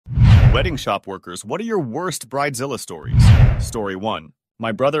Wedding shop workers, what are your worst Bridezilla stories? Story 1.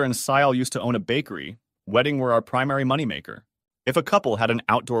 My brother and Sile used to own a bakery. Wedding were our primary moneymaker. If a couple had an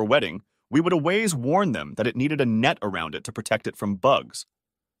outdoor wedding, we would always warn them that it needed a net around it to protect it from bugs.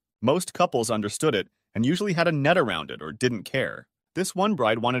 Most couples understood it and usually had a net around it or didn't care. This one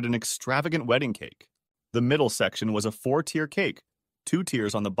bride wanted an extravagant wedding cake. The middle section was a 4-tier cake, 2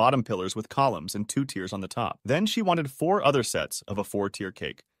 tiers on the bottom pillars with columns and 2 tiers on the top. Then she wanted 4 other sets of a 4-tier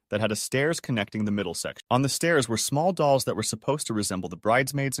cake that had a stairs connecting the middle section. On the stairs were small dolls that were supposed to resemble the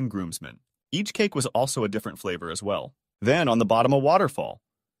bridesmaids and groomsmen. Each cake was also a different flavor as well. Then on the bottom a waterfall.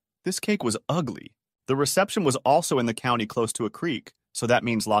 This cake was ugly. The reception was also in the county close to a creek, so that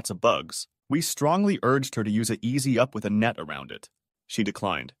means lots of bugs. We strongly urged her to use a easy up with a net around it. She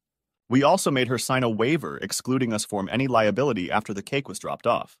declined. We also made her sign a waiver excluding us from any liability after the cake was dropped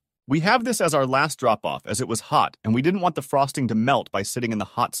off. We have this as our last drop-off as it was hot and we didn't want the frosting to melt by sitting in the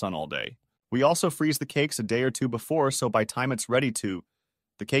hot sun all day. We also freeze the cakes a day or two before so by time it's ready to,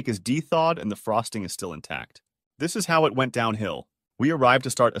 the cake is de-thawed and the frosting is still intact. This is how it went downhill. We arrived to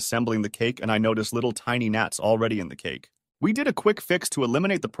start assembling the cake and I noticed little tiny gnats already in the cake. We did a quick fix to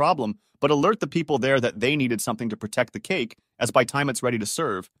eliminate the problem, but alert the people there that they needed something to protect the cake, as by time it's ready to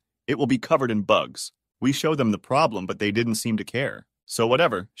serve, it will be covered in bugs. We showed them the problem, but they didn't seem to care. So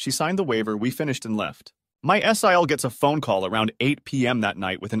whatever, she signed the waiver, we finished and left. My SIL gets a phone call around 8 p.m. that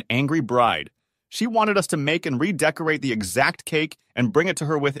night with an angry bride. She wanted us to make and redecorate the exact cake and bring it to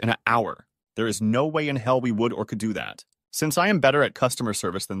her within an hour. There is no way in hell we would or could do that. Since I am better at customer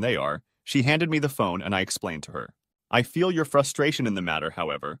service than they are, she handed me the phone and I explained to her. I feel your frustration in the matter,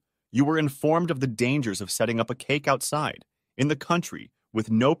 however. You were informed of the dangers of setting up a cake outside, in the country, with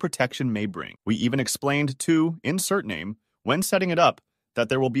no protection may bring. We even explained to, insert name, when setting it up, that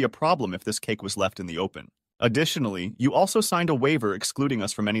there will be a problem if this cake was left in the open. Additionally, you also signed a waiver excluding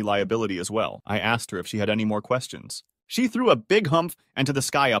us from any liability as well. I asked her if she had any more questions. She threw a big humph and to the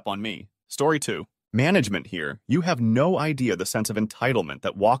sky up on me. Story 2. Management here, you have no idea the sense of entitlement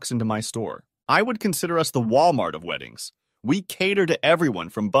that walks into my store. I would consider us the Walmart of weddings. We cater to everyone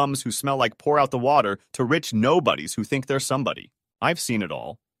from bums who smell like pour out the water to rich nobodies who think they're somebody. I've seen it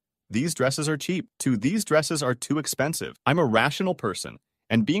all. These dresses are cheap. These dresses are too expensive. I'm a rational person,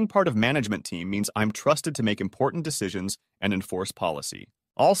 and being part of management team means I'm trusted to make important decisions and enforce policy.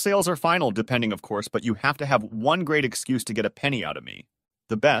 All sales are final, depending of course, but you have to have one great excuse to get a penny out of me.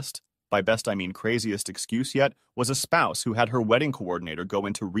 The best, by best I mean craziest excuse yet, was a spouse who had her wedding coordinator go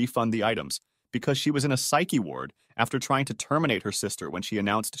in to refund the items because she was in a psyche ward after trying to terminate her sister when she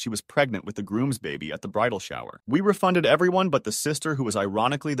announced she was pregnant with the groom's baby at the bridal shower. We refunded everyone but the sister who was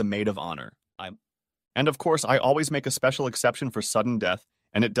ironically the maid of honor. And of course, I always make a special exception for sudden death,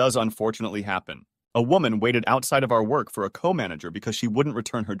 and it does unfortunately happen. A woman waited outside of our work for a co-manager because she wouldn't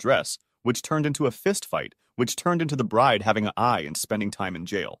return her dress, which turned into a fist fight, which turned into the bride having an eye and spending time in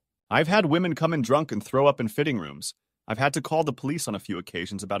jail. I've had women come in drunk and throw up in fitting rooms. I've had to call the police on a few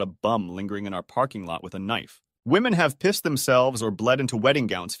occasions about a bum lingering in our parking lot with a knife. Women have pissed themselves or bled into wedding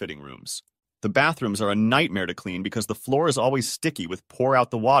gowns fitting rooms. The bathrooms are a nightmare to clean because the floor is always sticky with pour out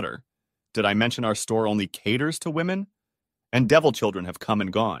the water. Did I mention our store only caters to women? And devil children have come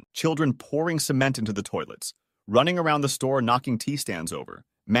and gone. Children pouring cement into the toilets, running around the store knocking tea stands over,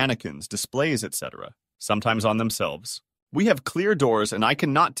 mannequins, displays, etc., sometimes on themselves. We have clear doors, and I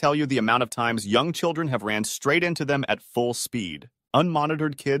cannot tell you the amount of times young children have ran straight into them at full speed.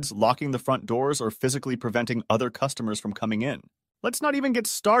 Unmonitored kids locking the front doors or physically preventing other customers from coming in. Let's not even get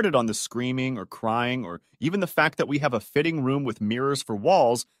started on the screaming or crying or even the fact that we have a fitting room with mirrors for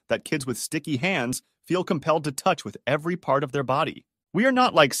walls that kids with sticky hands feel compelled to touch with every part of their body. We are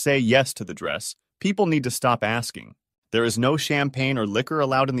not like say yes to the dress. People need to stop asking. There is no champagne or liquor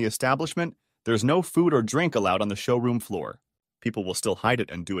allowed in the establishment. There's no food or drink allowed on the showroom floor. People will still hide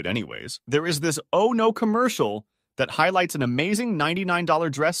it and do it anyways. There is this oh no commercial that highlights an amazing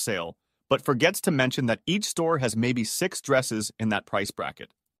 $99 dress sale, but forgets to mention that each store has maybe 6 dresses in that price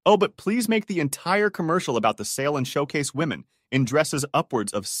bracket. Oh, but please make the entire commercial about the sale and showcase women in dresses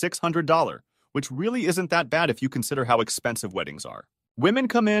upwards of $600, which really isn't that bad if you consider how expensive weddings are. Women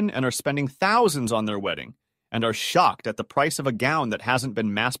come in and are spending thousands on their wedding, and are shocked at the price of a gown that hasn't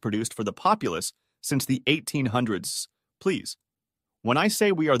been mass-produced for the populace since the 1800s. Please, when I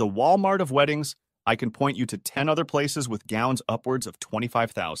say we are the Walmart of weddings, I can point you to 10 other places with gowns upwards of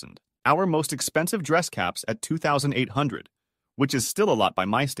 $25,000. Our most expensive dress caps at $2,800, which is still a lot by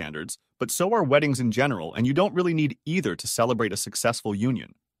my standards, but so are weddings in general, and you don't really need either to celebrate a successful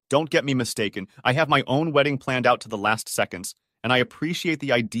union. Don't get me mistaken, I have my own wedding planned out to the last seconds, and I appreciate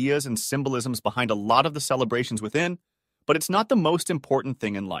the ideas and symbolisms behind a lot of the celebrations within, but it's not the most important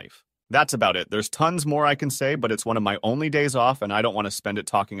thing in life. That's about it. There's tons more I can say, but it's one of my only days off and I don't want to spend it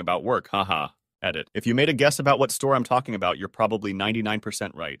talking about work. Haha. Edit. If you made a guess about what store I'm talking about, you're probably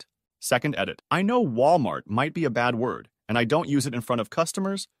 99% right. Second edit. I know Walmart might be a bad word, and I don't use it in front of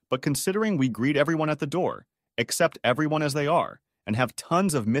customers, but considering we greet everyone at the door, accept everyone as they are, and have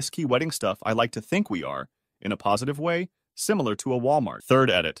tons of Miss Key wedding stuff I like to think we are, in a positive way, similar to a Walmart. Third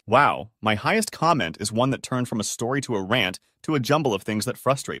edit. Wow, my highest comment is one that turned from a story to a rant to a jumble of things that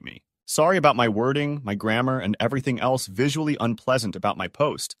frustrate me. Sorry about my wording, my grammar, and everything else visually unpleasant about my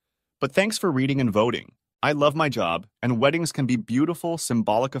post, but thanks for reading and voting. I love my job, and weddings can be beautiful,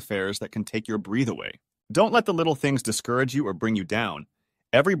 symbolic affairs that can take your breath away. Don't let the little things discourage you or bring you down.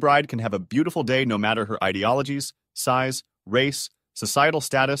 Every bride can have a beautiful day no matter her ideologies, size, race, societal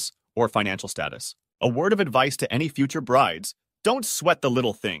status, or financial status. A word of advice to any future brides: don't sweat the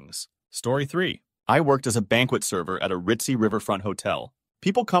little things. Story 3. I worked as a banquet server at a ritzy riverfront hotel.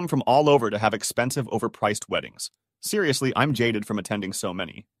 People come from all over to have expensive, overpriced weddings. Seriously, I'm jaded from attending so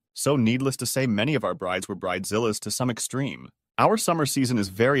many. So needless to say, many of our brides were bridezillas to some extreme. Our summer season is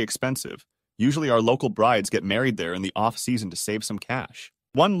very expensive. Usually our local brides get married there in the off-season to save some cash.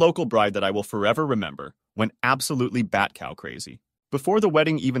 One local bride that I will forever remember went absolutely bat-cow crazy. Before the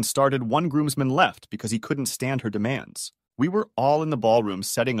wedding even started, one groomsman left because he couldn't stand her demands. We were all in the ballroom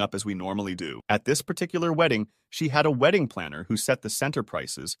setting up as we normally do. At this particular wedding, she had a wedding planner who set the center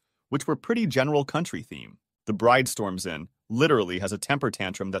prices, which were pretty general country theme. The bride storms in, literally has a temper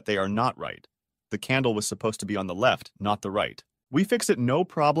tantrum that they are not right. The candle was supposed to be on the left, not the right. We fix it no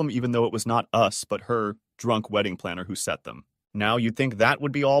problem even though it was not us but her drunk wedding planner who set them. Now you'd think that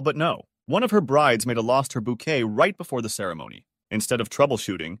would be all, but no. One of her brides made a lost her bouquet right before the ceremony. Instead of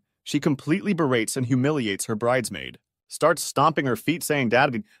troubleshooting, she completely berates and humiliates her bridesmaid. Starts stomping her feet saying,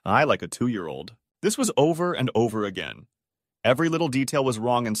 "Dad, I like a 2-year-old." This was over and over again. Every little detail was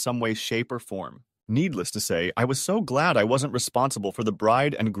wrong in some way, shape, or form. Needless to say, I was so glad I wasn't responsible for the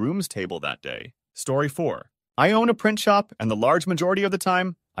bride and groom's table that day. Story 4. I own a print shop, and the large majority of the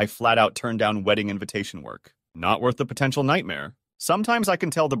time, I flat out turn down wedding invitation work. Not worth the potential nightmare. Sometimes I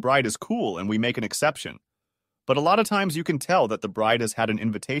can tell the bride is cool and we make an exception. But a lot of times you can tell that the bride has had an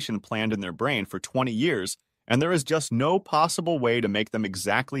invitation planned in their brain for 20 years, and there is just no possible way to make them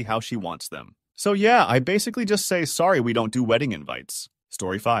exactly how she wants them. So yeah, I basically just say, sorry, we don't do wedding invites.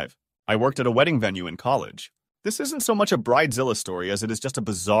 Story 5. I worked at a wedding venue in college. This isn't so much a Bridezilla story as it is just a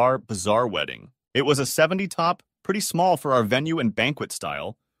bizarre wedding. It was a 70 top, pretty small for our venue and banquet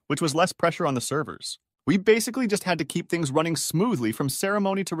style, which was less pressure on the servers. We basically just had to keep things running smoothly from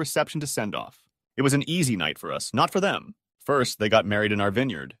ceremony to reception to send-off. It was an easy night for us, not for them. First, they got married in our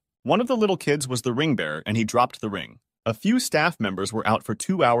vineyard. One of the little kids was the ring bearer, and he dropped the ring. A few staff members were out for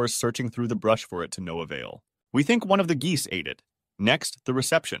 2 hours searching through the brush for it to no avail. We think one of the geese ate it. Next, the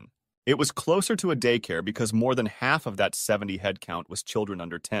reception. It was closer to a daycare because more than half of that 70 head count was children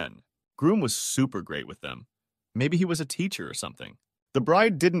under 10. Groom was super great with them. Maybe he was a teacher or something. The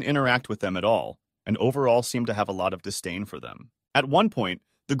bride didn't interact with them at all, and overall seemed to have a lot of disdain for them. At one point,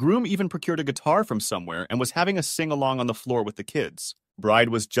 the groom even procured a guitar from somewhere and was having a sing-along on the floor with the kids. Bride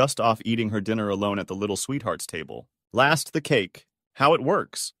was just off eating her dinner alone at the little sweetheart's table. Last, the cake. How it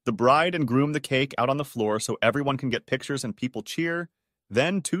works. The bride and groom the cake out on the floor so everyone can get pictures and people cheer.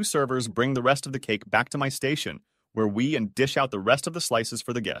 Then 2 servers bring the rest of the cake back to my station, where we dish out the rest of the slices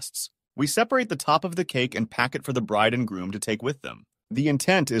for the guests. We separate the top of the cake and pack it for the bride and groom to take with them. The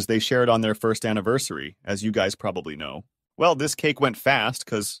intent is they share it on their first anniversary, as you guys probably know. Well, this cake went fast,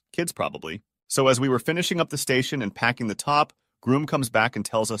 'cause kids probably. So as we were finishing up the station and packing the top, groom comes back and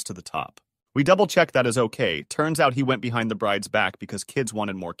tells us to the top. We double-check that is okay. Turns out he went behind the bride's back because kids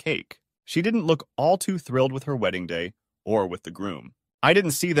wanted more cake. She didn't look all too thrilled with her wedding day, or with the groom. I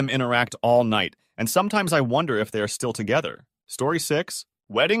didn't see them interact all night, and sometimes I wonder if they are still together. Story 6.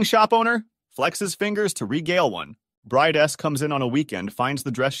 Wedding shop owner flexes fingers to regale one. Bride S comes in on a weekend, finds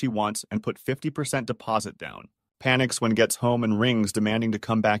the dress she wants, and put 50% deposit down. Panics when gets home and rings demanding to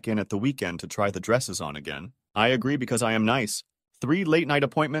come back in at the weekend to try the dresses on again. I agree because I am nice. 3 late-night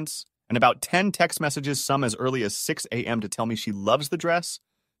appointments, and about 10 text messages, some as early as 6 a.m. to tell me she loves the dress,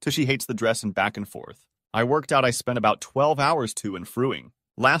 till she hates the dress, and back and forth. I worked out I spent about 12 hours to and froing.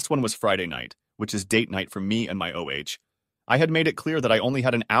 Last one was Friday night, which is date night for me and my OH. I had made it clear that I only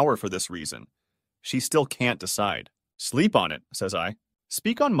had an hour for this reason. She still can't decide. Sleep on it, says I.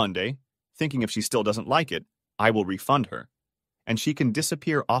 Speak on Monday, thinking if she still doesn't like it, I will refund her. And she can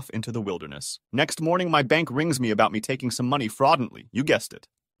disappear off into the wilderness. Next morning, my bank rings me about me taking some money fraudulently. You guessed it.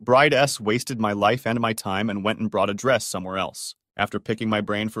 Bride S wasted my life and my time and went and brought a dress somewhere else. After picking my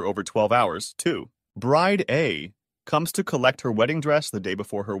brain for over 12 hours, too. Bride A Comes to collect her wedding dress the day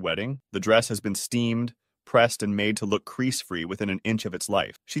before her wedding. The dress has been steamed, pressed, and made to look crease-free within an inch of its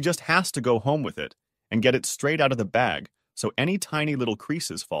life. She just has to go home with it and get it straight out of the bag so any tiny little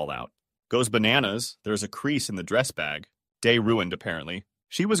creases fall out. Goes bananas. There's a crease in the dress bag. Day ruined, apparently.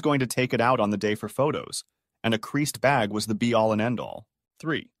 She was going to take it out on the day for photos, and a creased bag was the be-all and end-all.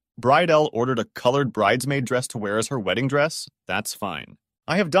 3. Bridezilla ordered a colored bridesmaid dress to wear as her wedding dress? That's fine.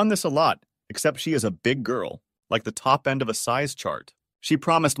 I have done this a lot, except she is a big girl, like the top end of a size chart. She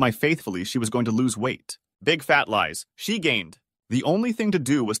promised my faithfully she was going to lose weight. Big fat lies. She gained. The only thing to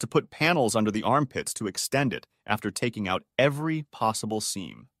do was to put panels under the armpits to extend it after taking out every possible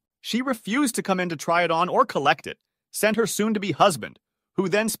seam. She refused to come in to try it on or collect it. Sent her soon-to-be husband, who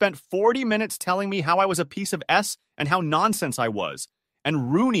then spent 40 minutes telling me how I was a piece of S and how nonsense I was,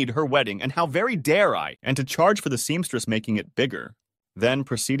 and ruinied her wedding and how very dare I, and to charge for the seamstress making it bigger. Then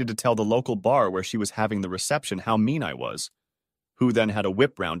proceeded to tell the local bar where she was having the reception how mean I was, who then had a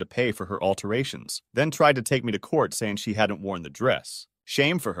whip round to pay for her alterations. Then tried to take me to court saying she hadn't worn the dress.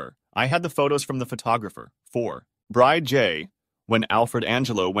 Shame for her. I had the photos from the photographer. 4. Bride J. When Alfred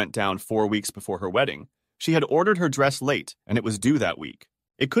Angelo went down 4 weeks before her wedding, she had ordered her dress late, and it was due that week.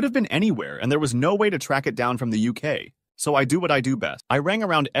 It could have been anywhere, and there was no way to track it down from the UK. So I do what I do best. I rang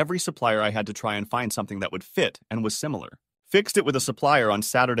around every supplier I had to try and find something that would fit and was similar. Fixed it with a supplier on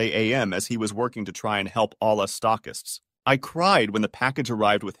Saturday AM as he was working to try and help all us stockists. I cried when the package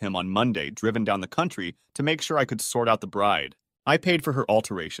arrived with him on Monday, driven down the country to make sure I could sort out the bride. I paid for her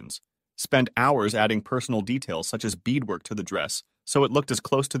alterations. Spent hours adding personal details such as beadwork to the dress, so it looked as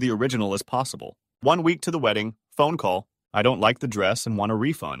close to the original as possible. 1 week to the wedding, phone call. I don't like the dress and want a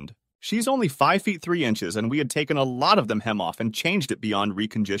refund. She's only 5 feet 3 inches, and we had taken a lot of them hem off and changed it beyond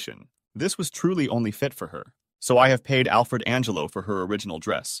recondition. This was truly only fit for her. So I have paid Alfred Angelo for her original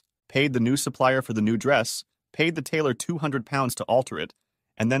dress, paid the new supplier for the new dress, paid the tailor £200 to alter it,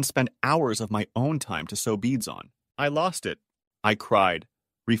 and then spent hours of my own time to sew beads on. I lost it. I cried,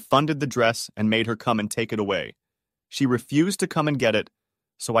 refunded the dress, and made her come and take it away. She refused to come and get it,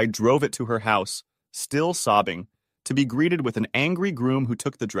 so I drove it to her house, still sobbing, to be greeted with an angry groom who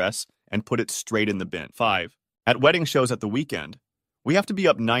took the dress and put it straight in the bin. 5. At wedding shows at the weekend, we have to be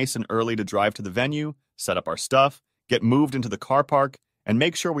up nice and early to drive to the venue, set up our stuff, get moved into the car park, and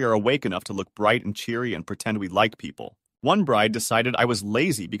make sure we are awake enough to look bright and cheery and pretend we like people. One bride decided I was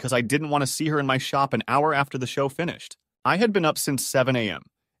lazy because I didn't want to see her in my shop an hour after the show finished. I had been up since 7 a.m.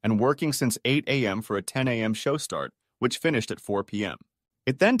 and working since 8 a.m. for a 10 a.m. show start, which finished at 4 p.m.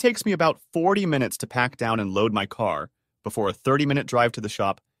 It then takes me about 40 minutes to pack down and load my car before a 30-minute drive to the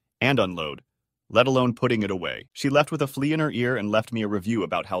shop and unload, let alone putting it away. She left with a flea in her ear and left me a review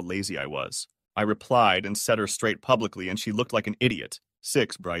about how lazy I was. I replied and set her straight publicly, and she looked like an idiot.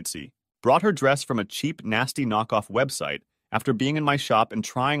 6. Bridezilla brought her dress from a cheap, nasty knockoff website after being in my shop and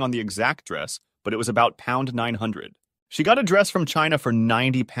trying on the exact dress, but it was about £900. She got a dress from China for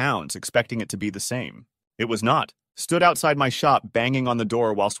 £90, expecting it to be the same. It was not. Stood outside my shop, banging on the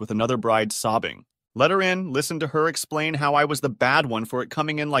door whilst with another bride sobbing. Let her in, listened to her explain how I was the bad one for it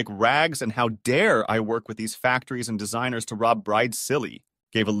coming in like rags and how dare I work with these factories and designers to rob Bridezilla.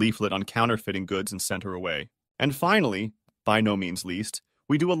 Gave a leaflet on counterfeiting goods and sent her away. And finally, by no means least,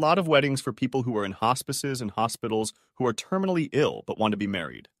 we do a lot of weddings for people who are in hospices and hospitals who are terminally ill but want to be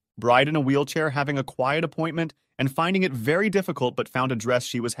married. Bride in a wheelchair having a quiet appointment and finding it very difficult but found a dress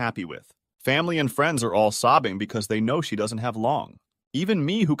she was happy with. Family and friends are all sobbing because they know she doesn't have long. Even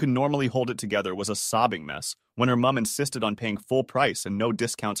me, who can normally hold it together, was a sobbing mess when her mom insisted on paying full price and no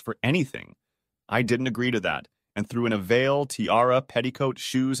discounts for anything. I didn't agree to that and threw in a veil, tiara, petticoat,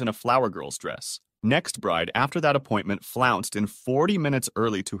 shoes, and a flower girl's dress. Next bride, after that appointment, flounced in 40 minutes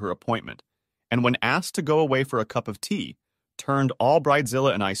early to her appointment, and when asked to go away for a cup of tea, turned all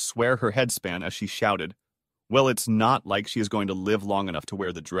Bridezilla and I swear her headspan as she shouted, "Well, it's not like she is going to live long enough to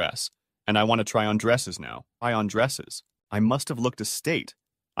wear the dress. And I want to try on dresses now. Try on dresses. I must have looked a state.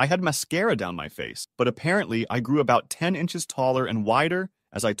 I had mascara down my face, but apparently I grew about 10 inches taller and wider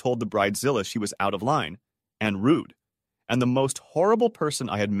as I told the Bridezilla she was out of line, and rude, and the most horrible person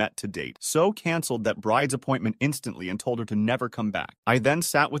I had met to date. So canceled that bride's appointment instantly and told her to never come back. I then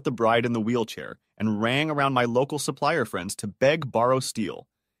sat with the bride in the wheelchair and rang around my local supplier friends to beg, borrow, steal,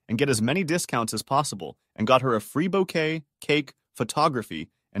 and get as many discounts as possible, and got her a free bouquet, cake, photography,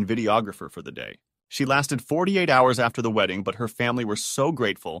 and videographer for the day. She lasted 48 hours after the wedding, but her family were so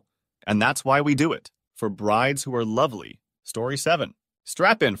grateful, and that's why we do it. For brides who are lovely. Story 7.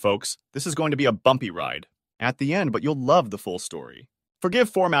 Strap in, folks. This is going to be a bumpy ride at the end, but you'll love the full story. Forgive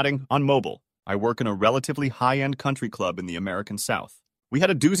formatting on mobile. I work in a relatively high-end country club in the American South. We had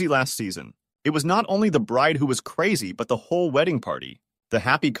a doozy last season. It was not only the bride who was crazy, but the whole wedding party. The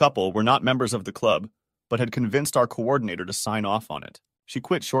happy couple were not members of the club, but had convinced our coordinator to sign off on it. She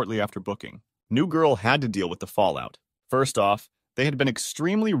quit shortly after booking. New girl had to deal with the fallout. First off, they had been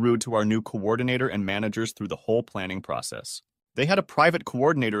extremely rude to our new coordinator and managers through the whole planning process. They had a private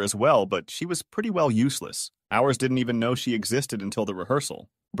coordinator as well, but she was pretty well useless. Ours didn't even know she existed until the rehearsal.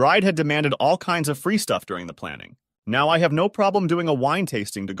 Bride had demanded all kinds of free stuff during the planning. Now I have no problem doing a wine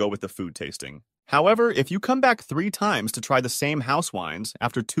tasting to go with the food tasting. However, if you come back 3 times to try the same house wines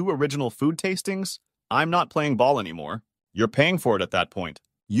after 2 original food tastings, I'm not playing ball anymore. You're paying for it at that point.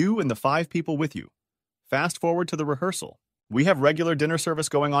 You and the 5 people with you. Fast forward to the rehearsal. We have regular dinner service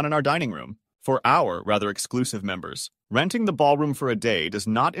going on in our dining room. For our rather exclusive members, renting the ballroom for a day does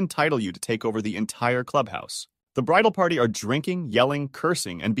not entitle you to take over the entire clubhouse. The bridal party are drinking, yelling,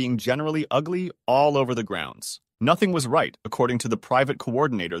 cursing, and being generally ugly all over the grounds. Nothing was right, according to the private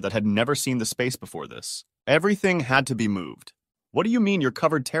coordinator that had never seen the space before this. Everything had to be moved. What do you mean your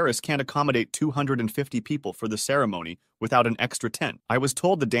covered terrace can't accommodate 250 people for the ceremony without an extra tent? I was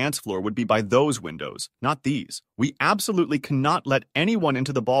told the dance floor would be by those windows, not these. We absolutely cannot let anyone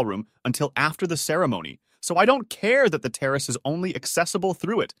into the ballroom until after the ceremony, so I don't care that the terrace is only accessible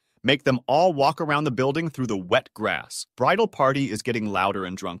through it. Make them all walk around the building through the wet grass. Bridal party is getting louder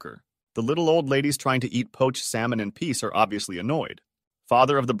and drunker. The little old ladies trying to eat poached salmon in peace are obviously annoyed.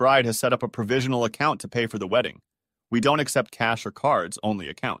 Father of the bride has set up a provisional account to pay for the wedding. We don't accept cash or cards, only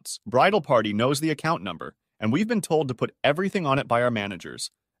accounts. Bridal party knows the account number, and we've been told to put everything on it by our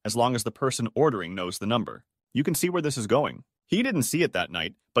managers, as long as the person ordering knows the number. You can see where this is going. He didn't see it that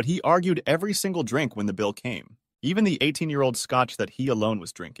night, but he argued every single drink when the bill came, even the 18-year-old scotch that he alone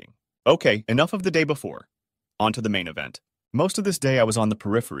was drinking. Okay, enough of the day before. On to the main event. Most of this day I was on the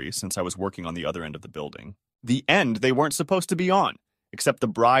periphery since I was working on the other end of the building. The end they weren't supposed to be on, except the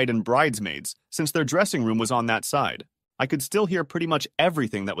bride and bridesmaids, since their dressing room was on that side. I could still hear pretty much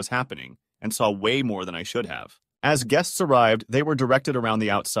everything that was happening, and saw way more than I should have. As guests arrived, they were directed around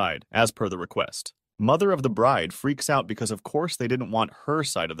the outside, as per the request. Mother of the bride freaks out because of course they didn't want her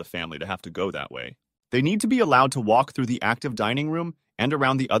side of the family to have to go that way. They need to be allowed to walk through the active dining room and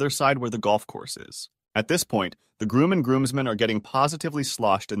around the other side where the golf course is. At this point, the groom and groomsmen are getting positively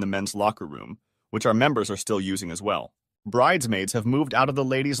sloshed in the men's locker room, which our members are still using as well. Bridesmaids have moved out of the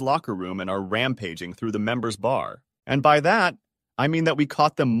ladies' locker room and are rampaging through the members' bar. And by that, I mean that we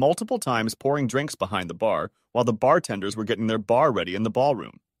caught them multiple times pouring drinks behind the bar while the bartenders were getting their bar ready in the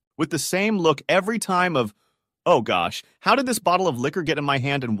ballroom. With the same look every time of, oh gosh, how did this bottle of liquor get in my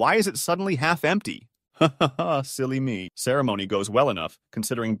hand and why is it suddenly half empty? Ha ha ha, silly me. Ceremony goes well enough,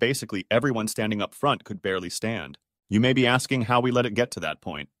 considering basically everyone standing up front could barely stand. You may be asking how we let it get to that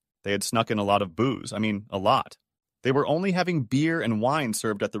point. They had snuck in a lot of booze, a lot. They were only having beer and wine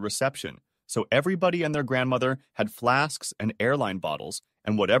served at the reception, so everybody and their grandmother had flasks and airline bottles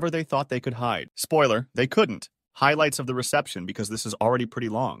and whatever they thought they could hide. Spoiler, they couldn't. Highlights of the reception because this is already pretty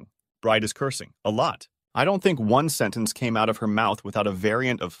long. Bride is cursing. A lot. I don't think one sentence came out of her mouth without a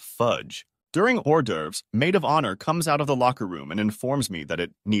variant of fudge. During hors d'oeuvres, maid of honor comes out of the locker room and informs me that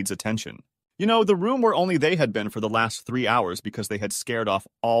it needs attention. You know, the room where only they had been for the last 3 hours because they had scared off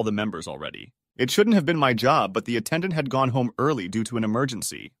all the members already. It shouldn't have been my job, but the attendant had gone home early due to an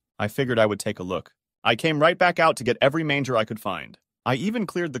emergency. I figured I would take a look. I came right back out to get every manger I could find. I even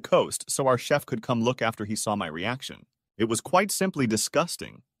cleared the coast so our chef could come look after he saw my reaction. It was quite simply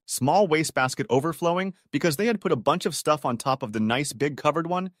disgusting. Small wastebasket overflowing because they had put a bunch of stuff on top of the nice big covered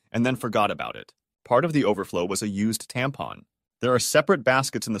one and then forgot about it. Part of the overflow was a used tampon. There are separate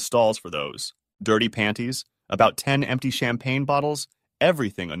baskets in the stalls for those. Dirty panties, about 10 empty champagne bottles,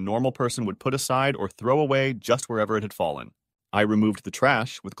 everything a normal person would put aside or throw away just wherever it had fallen. I removed the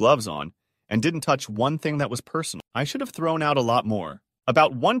trash with gloves on and didn't touch one thing that was personal. I should have thrown out a lot more.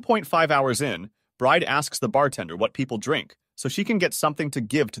 About 1.5 hours in, bride asks the bartender what people drink so she can get something to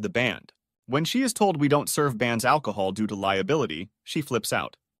give to the band. When she is told we don't serve bands alcohol due to liability, she flips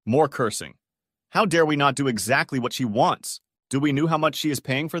out. More cursing. How dare we not do exactly what she wants? Do we know how much she is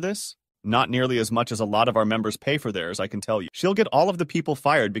paying for this? Not nearly as much as a lot of our members pay for theirs, I can tell you. She'll get all of the people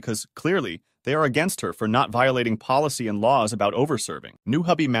fired because, clearly, they are against her for not violating policy and laws about overserving. New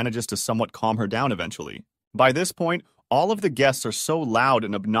hubby manages to somewhat calm her down eventually. By this point, all of the guests are so loud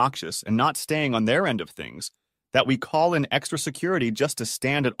and obnoxious and not staying on their end of things that we call in extra security just to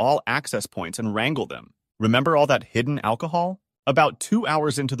stand at all access points and wrangle them. Remember all that hidden alcohol? About 2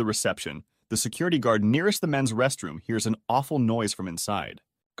 hours into the reception, the security guard nearest the men's restroom hears an awful noise from inside.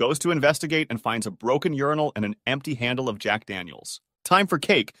 Goes to investigate and finds a broken urinal and an empty handle of Jack Daniels. Time for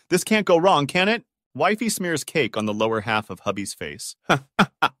cake. This can't go wrong, can it? Wifey smears cake on the lower half of hubby's face.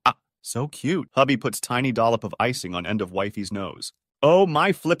 So cute. Hubby puts tiny dollop of icing on end of wifey's nose. Oh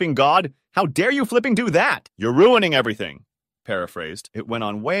my flipping god! How dare you flipping do that? You're ruining everything. Paraphrased. It went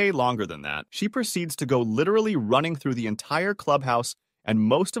on way longer than that. She proceeds to go literally running through the entire clubhouse and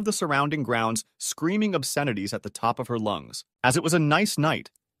most of the surrounding grounds, screaming obscenities at the top of her lungs. As it was a nice night,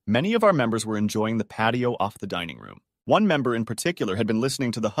 many of our members were enjoying the patio off the dining room. One member in particular had been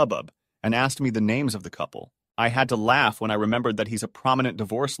listening to the hubbub and asked me the names of the couple. I had to laugh when I remembered that he's a prominent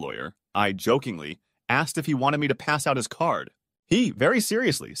divorce lawyer. I jokingly asked if he wanted me to pass out his card. He, very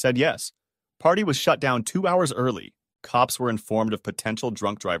seriously, said yes. Party was shut down 2 hours early. Cops were informed of potential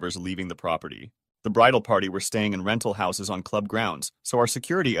drunk drivers leaving the property. The bridal party were staying in rental houses on club grounds, so our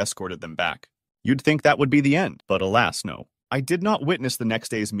security escorted them back. You'd think that would be the end, but alas, no. I did not witness the next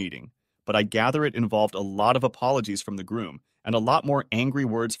day's meeting, but I gather it involved a lot of apologies from the groom and a lot more angry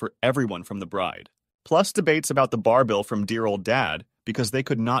words for everyone from the bride. Plus debates about the bar bill from dear old dad, because they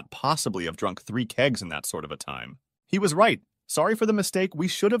could not possibly have drunk 3 kegs in that sort of a time. He was right. Sorry for the mistake, we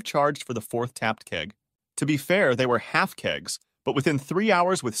should have charged for the 4th tapped keg. To be fair, they were half kegs, but within 3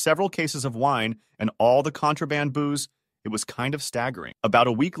 hours with several cases of wine and all the contraband booze, it was kind of staggering. About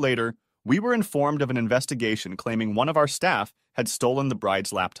a week later, we were informed of an investigation claiming one of our staff had stolen the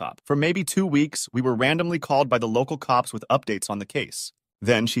bride's laptop. For maybe 2 weeks, we were randomly called by the local cops with updates on the case.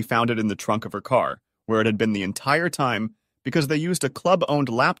 Then she found it in the trunk of her car, where it had been the entire time because they used a club-owned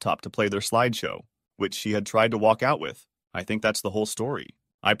laptop to play their slideshow, which she had tried to walk out with. I think that's the whole story.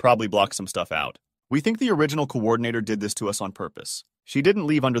 I probably blocked some stuff out. We think the original coordinator did this to us on purpose. She didn't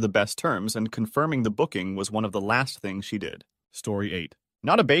leave under the best terms, and confirming the booking was one of the last things she did. Story 8.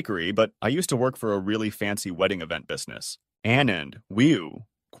 Not a bakery, but I used to work for a really fancy wedding event business.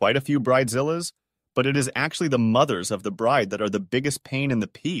 Quite a few bridezillas, but it is actually the mothers of the bride that are the biggest pain in the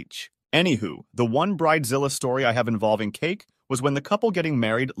peach. Anywho, the one bridezilla story I have involving cake was when the couple getting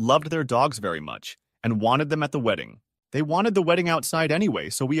married loved their dogs very much and wanted them at the wedding. They wanted the wedding outside anyway,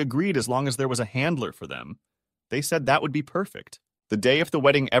 so we agreed as long as there was a handler for them. They said that would be perfect. The day of the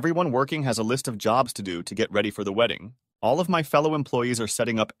wedding, everyone working has a list of jobs to do to get ready for the wedding. All of my fellow employees are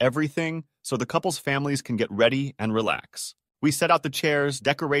setting up everything so the couple's families can get ready and relax. We set out the chairs,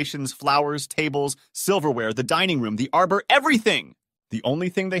 decorations, flowers, tables, silverware, the dining room, the arbor, everything! The only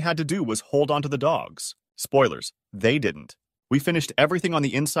thing they had to do was hold on to the dogs. Spoilers, they didn't. We finished everything on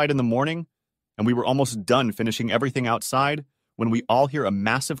the inside in the morning, and we were almost done finishing everything outside when we all hear a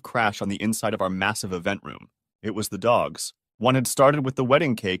massive crash on the inside of our massive event room. It was the dogs. One had started with the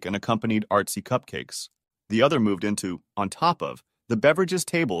wedding cake and accompanied artsy cupcakes. The other moved into, on top of, the beverages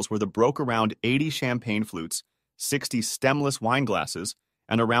tables where the broke around 80 champagne flutes, 60 stemless wine glasses,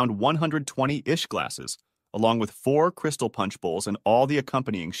 and around 120-ish glasses, along with 4 crystal punch bowls and all the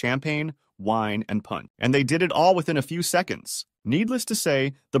accompanying champagne, wine, and punch. And they did it all within a few seconds. Needless to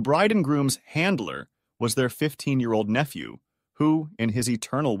say, the bride and groom's handler was their 15-year-old nephew, who, in his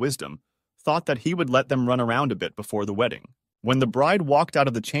eternal wisdom, thought that he would let them run around a bit before the wedding. When the bride walked out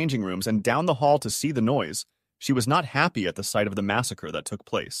of the changing rooms and down the hall to see the noise, she was not happy at the sight of the massacre that took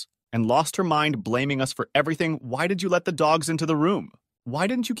place, and lost her mind blaming us for everything. Why did you let the dogs into the room? Why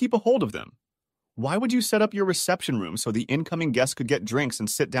didn't you keep a hold of them? Why would you set up your reception room so the incoming guests could get drinks and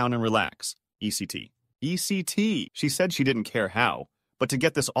sit down and relax? ECT. ECT. She said she didn't care how, but to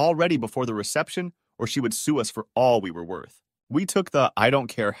get this all ready before the reception, or she would sue us for all we were worth. We took the I don't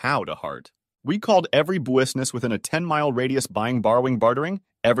care how to heart. We called every business within a 10-mile radius buying, borrowing, bartering,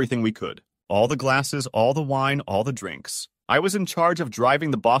 everything we could. All the glasses, all the wine, all the drinks. I was in charge of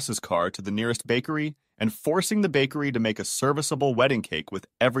driving the boss's car to the nearest bakery and forcing the bakery to make a serviceable wedding cake with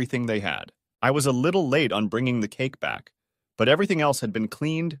everything they had. I was a little late on bringing the cake back, but everything else had been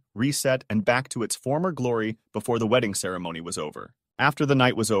cleaned, reset, and back to its former glory before the wedding ceremony was over. After the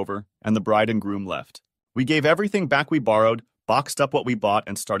night was over, and the bride and groom left, we gave everything back we borrowed, boxed up what we bought,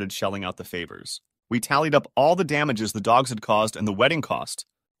 and started shelling out the favors. We tallied up all the damages the dogs had caused and the wedding cost.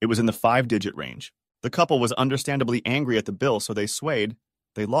 It was in the 5-digit range. The couple was understandably angry at the bill, so they swayed.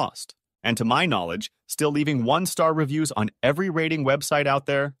 They lost. And to my knowledge, still leaving 1-star reviews on every rating website out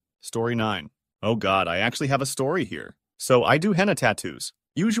there. Story 9. Oh god, I actually have a story here. So I do henna tattoos.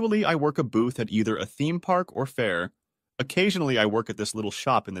 Usually I work a booth at either a theme park or fair. Occasionally I work at this little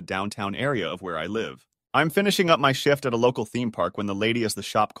shop in the downtown area of where I live. I'm finishing up my shift at a local theme park when the lady at the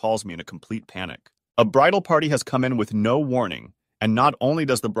shop calls me in a complete panic. A bridal party has come in with no warning, and not only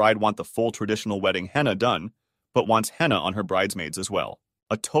does the bride want the full traditional wedding henna done, but wants henna on her bridesmaids as well.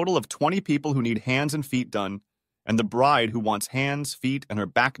 A total of 20 people who need hands and feet done, and the bride who wants hands, feet, and her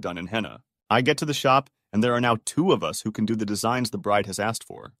back done in henna. I get to the shop, and there are now 2 of us who can do the designs the bride has asked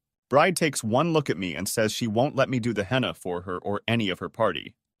for. Bride takes one look at me and says she won't let me do the henna for her or any of her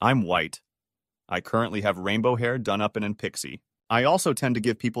party. I'm white. I currently have rainbow hair done up in pixie. I also tend to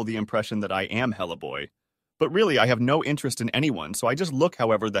give people the impression that I am hella boy. But really, I have no interest in anyone, so I just look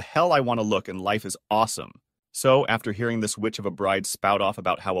however the hell I want to look and life is awesome. So, after hearing this witch of a bride spout off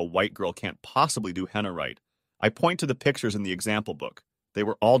about how a white girl can't possibly do henna right, I point to the pictures in the example book. They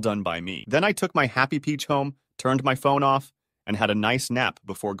were all done by me. Then I took my happy peach home, turned my phone off, and had a nice nap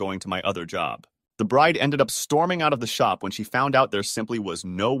before going to my other job. The bride ended up storming out of the shop when she found out there simply was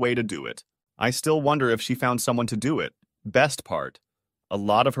no way to do it. I still wonder if she found someone to do it. Best part, a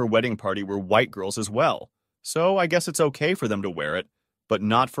lot of her wedding party were white girls as well, so I guess it's okay for them to wear it, but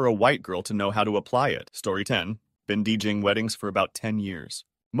not for a white girl to know how to apply it. Story 10. Been DJing weddings for about 10 years.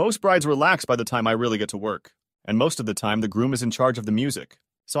 Most brides relax by the time I really get to work, and most of the time the groom is in charge of the music,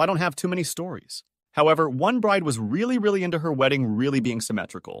 so I don't have too many stories. However, one bride was really into her wedding really being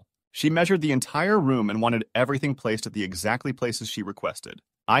symmetrical. She measured the entire room and wanted everything placed at the exactly places she requested.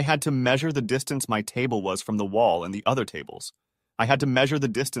 I had to measure the distance my table was from the wall and the other tables. I had to measure the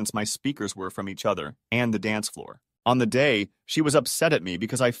distance my speakers were from each other and the dance floor. On the day, she was upset at me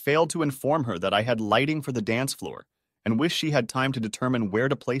because I failed to inform her that I had lighting for the dance floor and wished she had time to determine where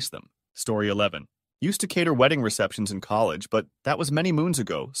to place them. Story 11. Used to cater wedding receptions in college, but that was many moons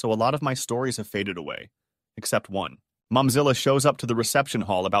ago, so a lot of my stories have faded away. Except one. Momzilla shows up to the reception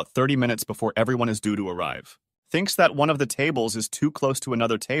hall about 30 minutes before everyone is due to arrive. Thinks that one of the tables is too close to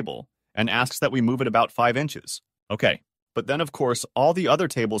another table, and asks that we move it about 5 inches. Okay. But then, of course, all the other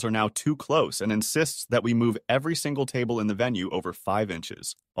tables are now too close and insists that we move every single table in the venue over 5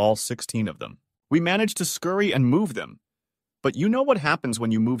 inches, all 16 of them. We managed to scurry and move them. But you know what happens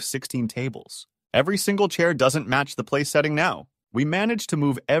when you move 16 tables. Every single chair doesn't match the place setting now. We managed to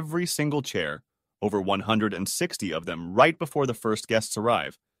move every single chair, over 160 of them, right before the first guests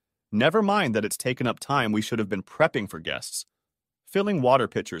arrive. Never mind that it's taken up time we should have been prepping for guests, filling water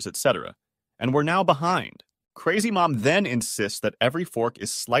pitchers, etc., and we're now behind. Crazy Mom then insists that every fork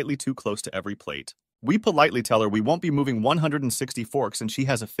is slightly too close to every plate. We politely tell her we won't be moving 160 forks and she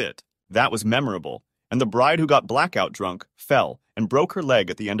has a fit. That was memorable, and the bride who got blackout drunk fell and broke her leg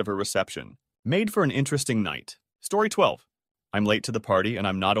at the end of her reception. Made for an interesting night. Story 12. I'm late to the party and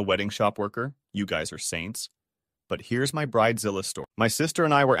I'm not a wedding shop worker. You guys are saints. But here's my Bridezilla story. My sister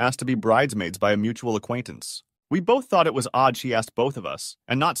and I were asked to be bridesmaids by a mutual acquaintance. We both thought it was odd she asked both of us,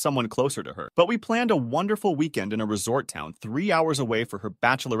 and not someone closer to her. But we planned a wonderful weekend in a resort town 3 hours away for her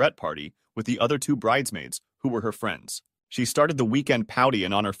bachelorette party with the other 2 bridesmaids, who were her friends. She started the weekend pouty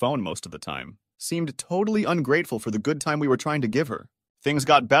and on her phone most of the time. Seemed totally ungrateful for the good time we were trying to give her. Things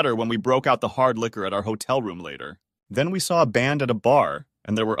got better when we broke out the hard liquor at our hotel room later. Then we saw a band at a bar,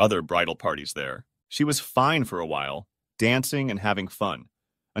 and there were other bridal parties there. She was fine for a while, dancing and having fun,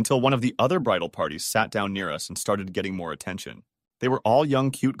 until one of the other bridal parties sat down near us and started getting more attention. They were all young,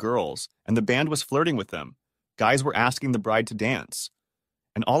 cute girls, and the band was flirting with them. Guys were asking the bride to dance.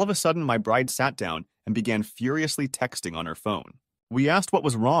 And all of a sudden, my bride sat down and began furiously texting on her phone. We asked what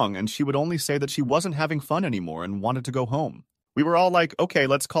was wrong, and she would only say that she wasn't having fun anymore and wanted to go home. We were all like, okay,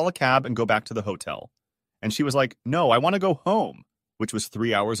 let's call a cab and go back to the hotel. And she was like, no, I want to go home, which was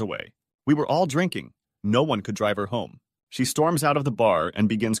 3 hours away. We were all drinking. No one could drive her home. She storms out of the bar and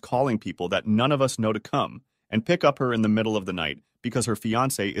begins calling people that none of us know to come and pick up her in the middle of the night because her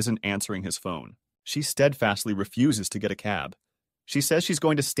fiancé isn't answering his phone. She steadfastly refuses to get a cab. She says she's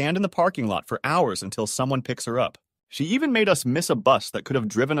going to stand in the parking lot for hours until someone picks her up. She even made us miss a bus that could have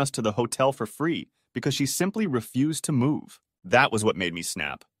driven us to the hotel for free because she simply refused to move. That was what made me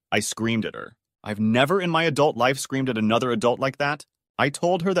snap. I screamed at her. I've never in my adult life screamed at another adult like that. I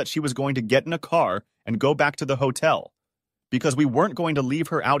told her that she was going to get in a car and go back to the hotel, because we weren't going to leave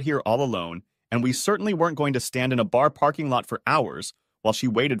her out here all alone, and we certainly weren't going to stand in a bar parking lot for hours while she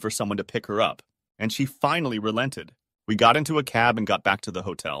waited for someone to pick her up. And she finally relented. We got into a cab and got back to the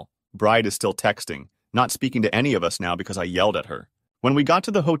hotel. Bride is still texting, not speaking to any of us now because I yelled at her. When we got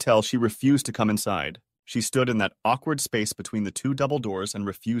to the hotel, she refused to come inside. She stood in that awkward space between the 2 double doors and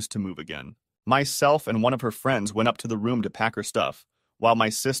refused to move again. Myself and one of her friends went up to the room to pack her stuff, while my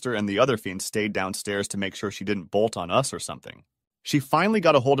sister and the other fiend stayed downstairs to make sure she didn't bolt on us or something. She finally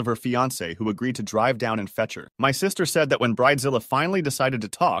got a hold of her fiancé, who agreed to drive down and fetch her. My sister said that when Bridezilla finally decided to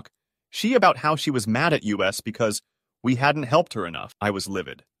talk, she about how she was mad at us because we hadn't helped her enough. I was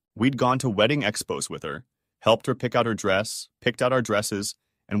livid. We'd gone to wedding expos with her, helped her pick out her dress, picked out our dresses,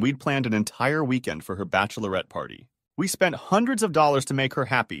 and we'd planned an entire weekend for her bachelorette party. We spent hundreds of dollars to make her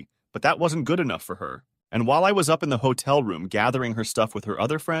happy, but that wasn't good enough for her. And while I was up in the hotel room gathering her stuff with her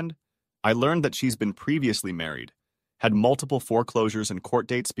other friend, I learned that she's been previously married, had multiple foreclosures and court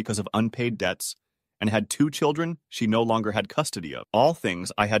dates because of unpaid debts, and had 2 children she no longer had custody of. All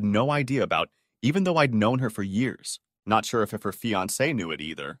things I had no idea about, even though I'd known her for years. Not sure if her fiancé knew it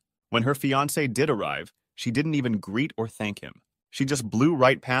either. When her fiancé did arrive, she didn't even greet or thank him. She just blew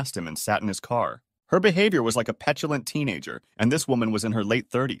right past him and sat in his car. Her behavior was like a petulant teenager, and this woman was in her late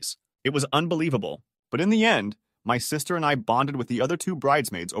 30s. It was unbelievable. But in the end, my sister and I bonded with the other 2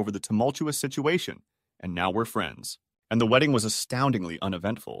 bridesmaids over the tumultuous situation, and now we're friends. And the wedding was astoundingly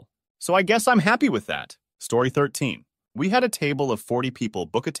uneventful. So I guess I'm happy with that. Story 13. We had a table of 40 people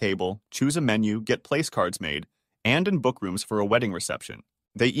book a table, choose a menu, get place cards made, and in book rooms for a wedding reception.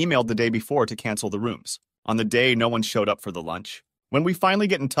 They emailed the day before to cancel the rooms. On the day, no one showed up for the lunch. When we finally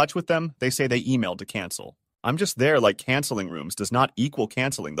get in touch with them, they say they emailed to cancel. I'm just there like canceling rooms does not equal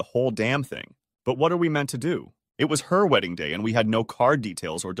canceling the whole damn thing. But what are we meant to do? It was her wedding day and we had no card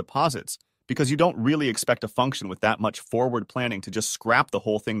details or deposits, because you don't really expect a function with that much forward planning to just scrap the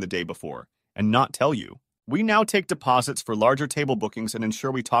whole thing the day before and not tell you. We now take deposits for larger table bookings and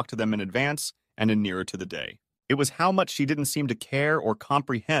ensure we talk to them in advance and in nearer to the day. It was how much she didn't seem to care or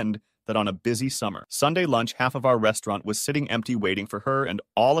comprehend that on a busy summer Sunday lunch, half of our restaurant was sitting empty waiting for her and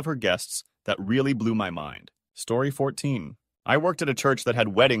all of her guests that really blew my mind. Story 14. I worked at a church that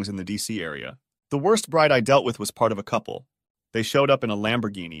had weddings in the DC area. The worst bride I dealt with was part of a couple. They showed up in a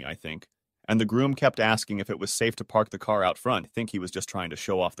Lamborghini, I think, and the groom kept asking if it was safe to park the car out front. I think he was just trying to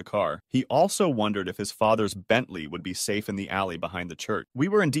show off the car. He also wondered if his father's Bentley would be safe in the alley behind the church. We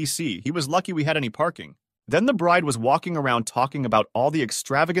were in DC. He was lucky we had any parking. Then the bride was walking around talking about all the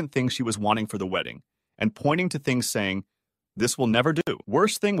extravagant things she was wanting for the wedding, and pointing to things saying, "This will never do."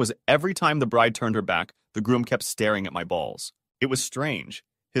 Worst thing was every time the bride turned her back, the groom kept staring at my balls. It was strange.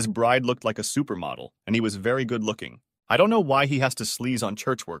 His bride looked like a supermodel, and he was very good looking. I don't know why he has to sleaze on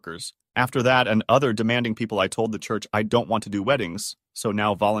church workers. After that and other demanding people, I told the church I don't want to do weddings, so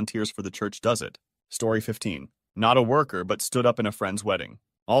now Volunteers for the Church does it. Story 15. Not a worker, but stood up in a friend's wedding.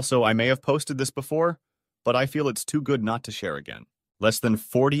 Also, I may have posted this before, but I feel it's too good not to share again. Less than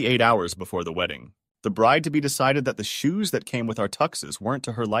 48 hours before the wedding, the bride-to-be decided that the shoes that came with our tuxes weren't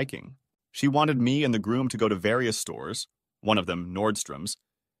to her liking. She wanted me and the groom to go to various stores, one of them Nordstrom's,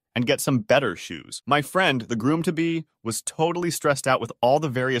 and get some better shoes. My friend, the groom-to-be, was totally stressed out with all the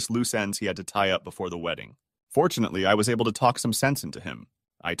various loose ends he had to tie up before the wedding. Fortunately, I was able to talk some sense into him.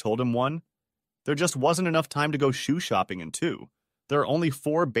 I told him, 1, there just wasn't enough time to go shoe shopping, and 2, there are only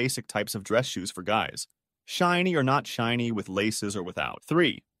 4 basic types of dress shoes for guys. Shiny or not shiny, with laces or without.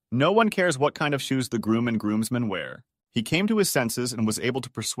 3, no one cares what kind of shoes the groom and groomsmen wear. He came to his senses and was able to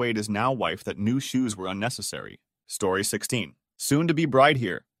persuade his now wife that new shoes were unnecessary. Story 16. Soon-to-be bride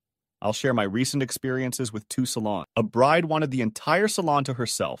here. I'll share my recent experiences with 2 salons. A bride wanted the entire salon to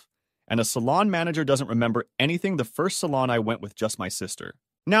herself, and a salon manager doesn't remember anything the first salon I went with, just my sister.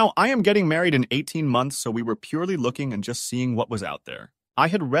 Now, I am getting married in 18 months, so we were purely looking and just seeing what was out there. I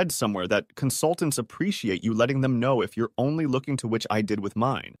had read somewhere that consultants appreciate you letting them know if you're only looking to, which I did with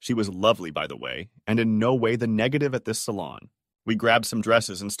mine. She was lovely, by the way, and in no way the negative at this salon. We grabbed some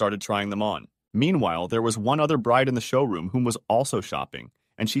dresses and started trying them on. Meanwhile, there was one other bride in the showroom whom was also shopping,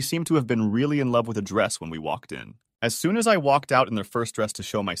 and she seemed to have been really in love with a dress when we walked in. As soon as I walked out in their first dress to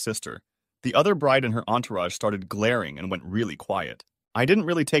show my sister, the other bride and her entourage started glaring and went really quiet. I didn't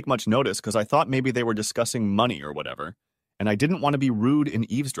really take much notice because I thought maybe they were discussing money or whatever, and I didn't want to be rude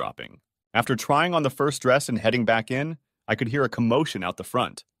in eavesdropping. After trying on the first dress and heading back in, I could hear a commotion out the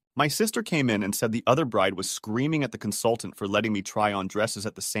front. My sister came in and said the other bride was screaming at the consultant for letting me try on dresses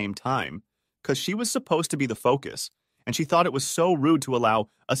at the same time, because she was supposed to be the focus, and she thought it was so rude to allow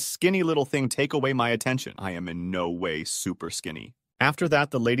a skinny little thing take away my attention. I am in no way super skinny. After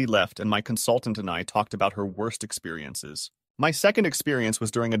that, the lady left, and my consultant and I talked about her worst experiences. My second experience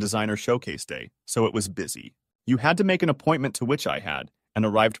was during a designer showcase day, so it was busy. You had to make an appointment, to which I had, and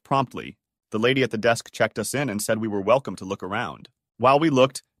arrived promptly. The lady at the desk checked us in and said we were welcome to look around. While we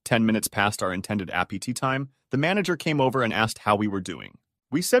looked, 10 minutes past our intended APT time, the manager came over and asked how we were doing.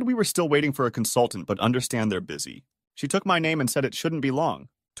 We said we were still waiting for a consultant, but understand they're busy. She took my name and said it shouldn't be long.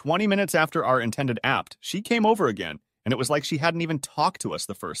 20 minutes after our intended apt, she came over again, and it was like she hadn't even talked to us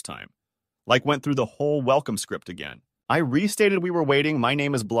the first time. Like went through the whole welcome script again. I restated we were waiting, my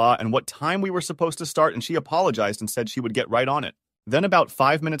name is blah, and what time we were supposed to start, and she apologized and said she would get right on it. Then about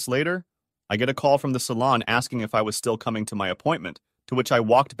 5 minutes later, I get a call from the salon asking if I was still coming to my appointment, to which I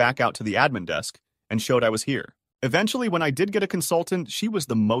walked back out to the admin desk and showed I was here. Eventually, when I did get a consultant, she was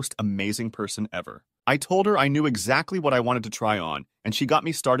the most amazing person ever. I told her I knew exactly what I wanted to try on, and she got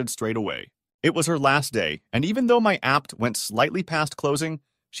me started straight away. It was her last day, and even though my apt went slightly past closing,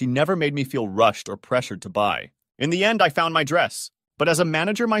 she never made me feel rushed or pressured to buy. In the end, I found my dress, But as a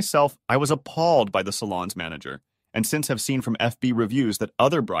manager myself, I was appalled by the salon's manager, and since have seen from FB reviews that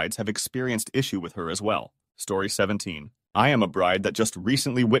other brides have experienced issue with her as well. Story 17. I am a bride that just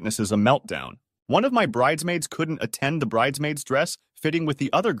recently witnesses a meltdown. One of my bridesmaids couldn't attend the bridesmaid's dress fitting with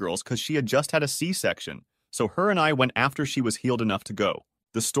the other girls because she had just had a C-section, so her and I went after she was healed enough to go.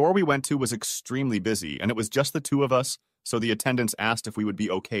 The store we went to was extremely busy, and it was just the two of us, so the attendants asked if we would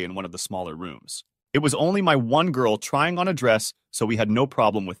be okay in one of the smaller rooms. It was only my one girl trying on a dress, so we had no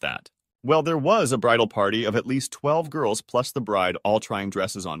problem with that. Well, there was a bridal party of at least 12 girls plus the bride all trying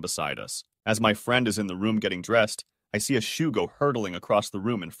dresses on beside us. As my friend is in the room getting dressed, I see a shoe go hurtling across the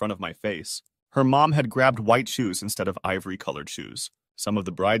room in front of my face. Her mom had grabbed white shoes instead of ivory-colored shoes. Some of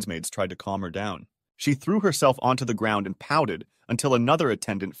the bridesmaids tried to calm her down. She threw herself onto the ground and pouted until another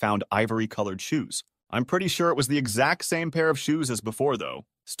attendant found ivory-colored shoes. I'm pretty sure it was the exact same pair of shoes as before, though.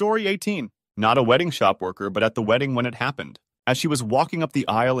 Story 18. Not a wedding shop worker, but at the wedding when it happened. As she was walking up the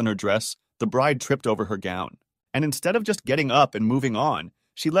aisle in her dress, the bride tripped over her gown. And instead of just getting up and moving on,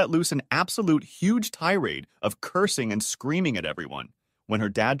 she let loose an absolute huge tirade of cursing and screaming at everyone. When her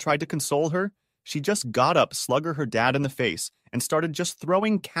dad tried to console her, she just got up, slugger her dad in the face, and started just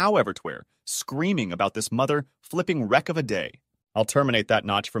throwing cow everywhere, screaming about this mother flipping wreck of a day. I'll terminate that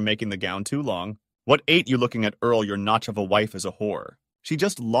notch for making the gown too long. What ate you looking at Earl, your notch of a wife is a whore? She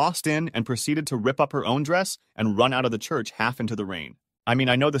just lost in and proceeded to rip up her own dress and run out of the church half into the rain. I mean,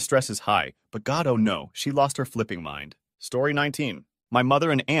 I know the stress is high, but God, oh no, she lost her flipping mind. Story 19. My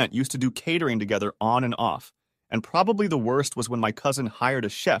mother and aunt used to do catering together on and off, and probably the worst was when my cousin hired a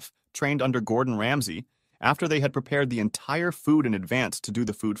chef trained under Gordon Ramsay after they had prepared the entire food in advance to do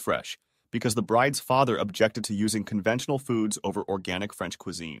the food fresh, because the bride's father objected to using conventional foods over organic French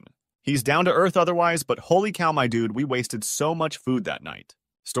cuisine. He's down to earth otherwise, but holy cow, my dude, we wasted so much food that night.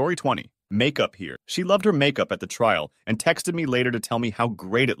 Story 20. Makeup here. She loved her makeup at the trial and texted me later to tell me how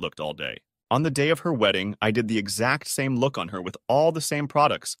great it looked all day. On the day of her wedding, I did the exact same look on her with all the same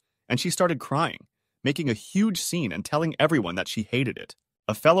products, and she started crying, making a huge scene and telling everyone that she hated it.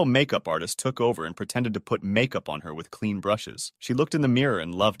 A fellow makeup artist took over and pretended to put makeup on her with clean brushes. She looked in the mirror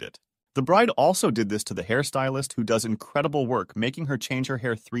and loved it. The bride also did this to the hairstylist, who does incredible work making her change her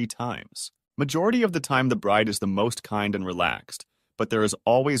hair 3 times. Majority of the time the bride is the most kind and relaxed, but there is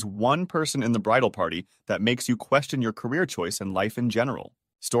always one person in the bridal party that makes you question your career choice and life in general.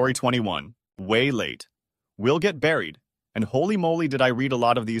 Story 21. Way late. Will get buried. And holy moly did I read a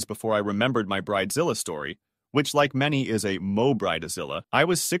lot of these before I remembered my Bridezilla story, which like many is a Bridezilla. I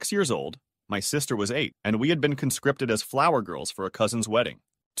was 6 years old, my sister was 8, and we had been conscripted as flower girls for a cousin's wedding.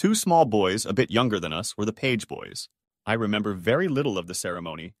 2 small boys, a bit younger than us, were the page boys. I remember very little of the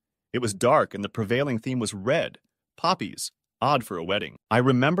ceremony. It was dark and the prevailing theme was red, poppies, odd for a wedding. I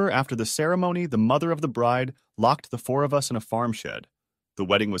remember after the ceremony, the mother of the bride locked the 4 of us in a farm shed. The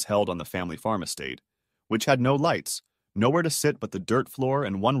wedding was held on the family farm estate, which had no lights, nowhere to sit but the dirt floor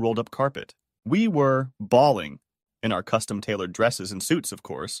and one rolled-up carpet. We were bawling, in our custom-tailored dresses and suits, of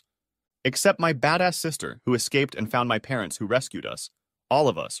course, except my badass sister, who escaped and found my parents, who rescued us. All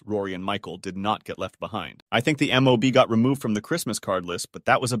of us, Rory and Michael, did not get left behind. I think the MOB got removed from the Christmas card list, but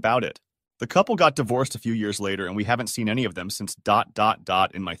that was about it. The couple got divorced a few years later, and we haven't seen any of them since ...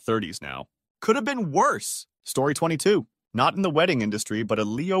 in my 30s now. Could have been worse! Story 22. Not in the wedding industry, but a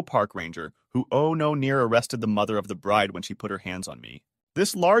Leo park ranger who near arrested the mother of the bride when she put her hands on me.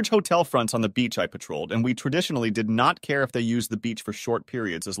 This large hotel fronts on the beach I patrolled, and we traditionally did not care if they used the beach for short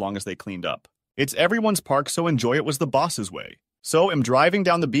periods as long as they cleaned up. It's everyone's park, so enjoy it was the boss's way. So am driving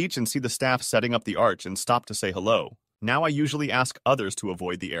down the beach and see the staff setting up the arch and stop to say hello. Now I usually ask others to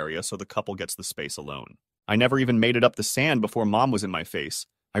avoid the area so the couple gets the space alone. I never even made it up the sand before Mom was in my face.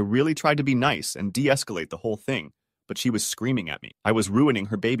 I really tried to be nice and de-escalate the whole thing, but she was screaming at me. I was ruining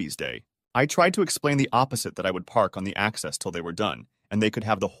her baby's day. I tried to explain the opposite, that I would park on the access till they were done, and they could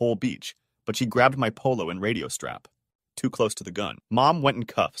have the whole beach, but she grabbed my polo and radio strap. Too close to the gun. Mom went in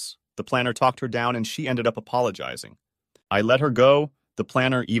cuffs. The planner talked her down and she ended up apologizing. I let her go. The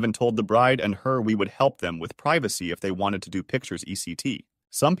planner even told the bride and her we would help them with privacy if they wanted to do pictures ECT.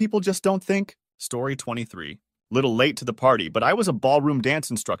 Some people just don't think. Story 23. Little late to the party, but I was a ballroom dance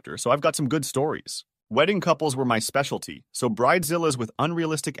instructor, so I've got some good stories. Wedding couples were my specialty, so bridezillas with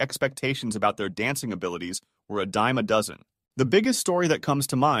unrealistic expectations about their dancing abilities were a dime a dozen. The biggest story that comes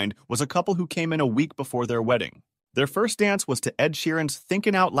to mind was a couple who came in a week before their wedding. Their first dance was to Ed Sheeran's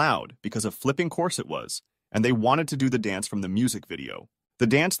Thinkin' Out Loud because of flipping course it was, and they wanted to do the dance from the music video. The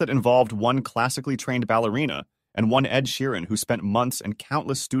dance that involved one classically trained ballerina and one Ed Sheeran who spent months and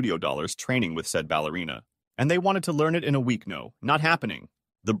countless studio dollars training with said ballerina. And they wanted to learn it in a week. No, not happening.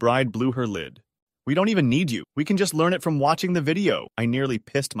 The bride blew her lid. We don't even need you. We can just learn it from watching the video. I nearly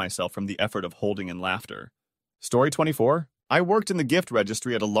pissed myself from the effort of holding in laughter. Story 24. I worked in the gift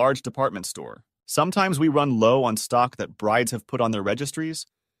registry at a large department store. Sometimes we run low on stock that brides have put on their registries,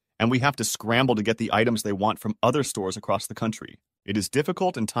 and we have to scramble to get the items they want from other stores across the country. It is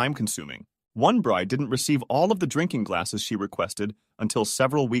difficult and time-consuming. One bride didn't receive all of the drinking glasses she requested until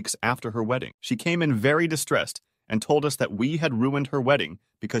several weeks after her wedding. She came in very distressed and told us that we had ruined her wedding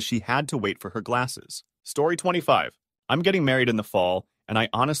because she had to wait for her glasses. Story 25. I'm getting married in the fall, and I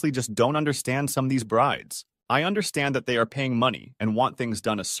honestly just don't understand some of these brides. I understand that they are paying money and want things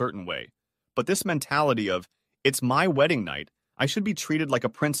done a certain way, but this mentality of, it's my wedding night, I should be treated like a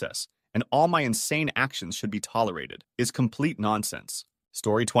princess, and all my insane actions should be tolerated, is complete nonsense.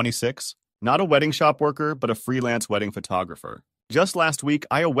 Story 26. Not a wedding shop worker, but a freelance wedding photographer. Just last week,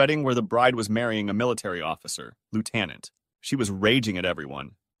 I had a wedding where the bride was marrying a military officer, lieutenant. She was raging at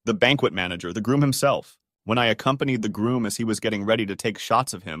everyone. The banquet manager, the groom himself. When I accompanied the groom as he was getting ready to take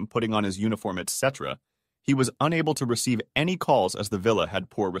shots of him, putting on his uniform, etc., he was unable to receive any calls as the villa had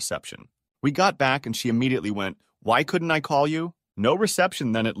poor reception. We got back and she immediately went, "Why couldn't I call you? No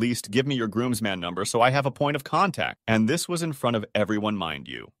reception, then at least give me your groomsman number so I have a point of contact." And this was in front of everyone, mind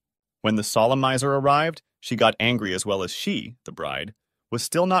you. When the solemnizer arrived, she got angry as well as she, the bride, was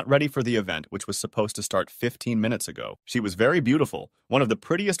still not ready for the event, which was supposed to start 15 minutes ago. She was very beautiful, one of the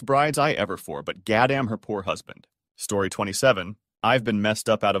prettiest brides I ever saw, but goddamn her poor husband. Story 27. I've been messed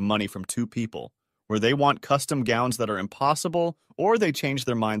up out of money from two people, where they want custom gowns that are impossible, or they change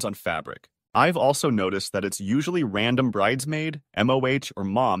their minds on fabric. I've also noticed that it's usually random bridesmaid, MOH, or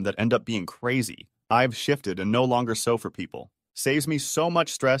mom that end up being crazy. I've shifted and no longer sew for people. Saves me so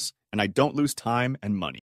much stress, and I don't lose time and money.